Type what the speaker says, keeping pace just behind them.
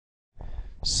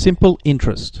Simple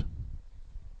interest.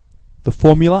 The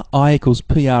formula I equals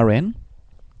PRN,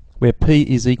 where P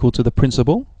is equal to the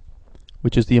principal,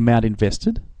 which is the amount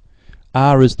invested,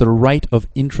 R is the rate of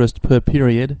interest per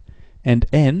period, and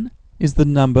N is the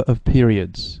number of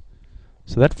periods.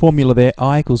 So that formula there,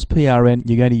 I equals PRN,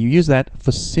 you're going to use that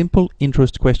for simple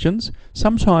interest questions,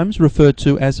 sometimes referred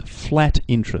to as flat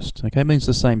interest. Okay, it means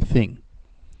the same thing.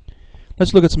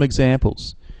 Let's look at some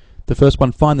examples. The first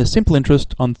one, find the simple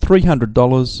interest on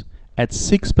 $300 at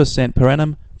 6% per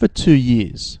annum for 2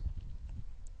 years.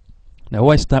 Now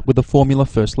always start with the formula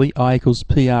firstly, I equals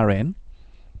PRN.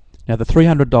 Now the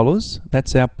 $300,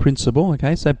 that's our principal,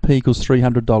 okay, so P equals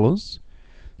 $300.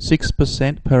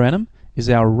 6% per annum is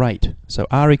our rate. So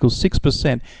R equals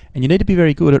 6%, and you need to be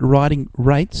very good at writing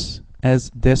rates as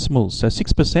decimals. So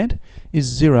 6%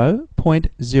 is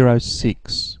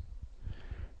 0.06.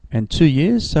 And 2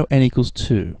 years, so N equals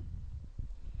 2.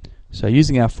 So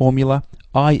using our formula,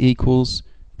 I equals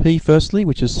P firstly,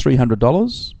 which is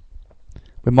 $300.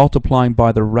 We're multiplying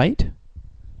by the rate,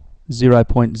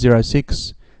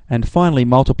 0.06, and finally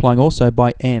multiplying also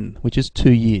by N, which is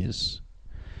 2 years.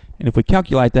 And if we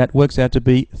calculate that, it works out to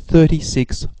be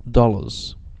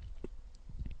 $36.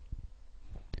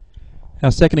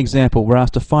 Our second example, we're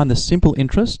asked to find the simple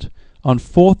interest on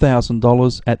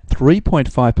 $4,000 at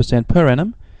 3.5% per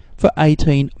annum for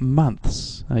 18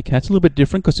 months. Okay, it's a little bit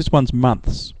different because this one's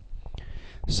months.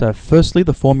 So firstly,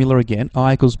 the formula again,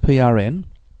 I equals PRN.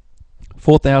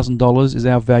 $4,000 is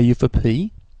our value for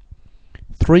P.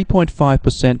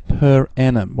 3.5% per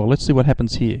annum. Well, let's see what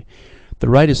happens here. The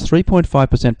rate is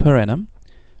 3.5% per annum,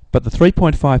 but the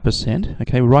 3.5%,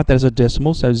 okay, we write that as a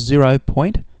decimal, so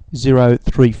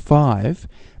 0.035,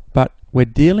 but we're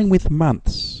dealing with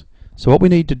months. So what we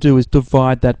need to do is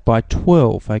divide that by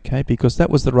 12, okay, because that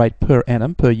was the rate per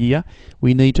annum, per year.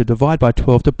 We need to divide by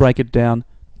 12 to break it down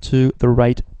to the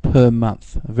rate per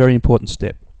month. A very important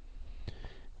step.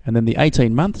 And then the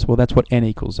 18 months, well, that's what N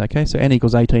equals, okay, so N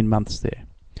equals 18 months there.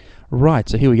 Right,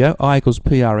 so here we go, I equals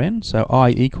PRN, so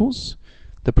I equals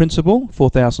the principal,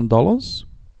 $4,000,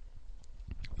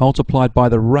 multiplied by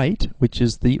the rate, which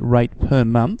is the rate per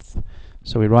month.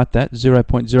 So we write that,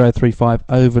 0.035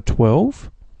 over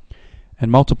 12.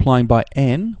 And multiplying by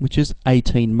N, which is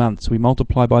 18 months. We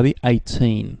multiply by the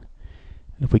 18.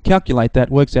 And if we calculate that,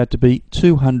 it works out to be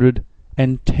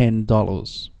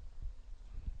 $210.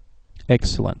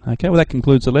 Excellent. Okay, well that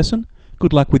concludes the lesson.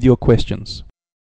 Good luck with your questions.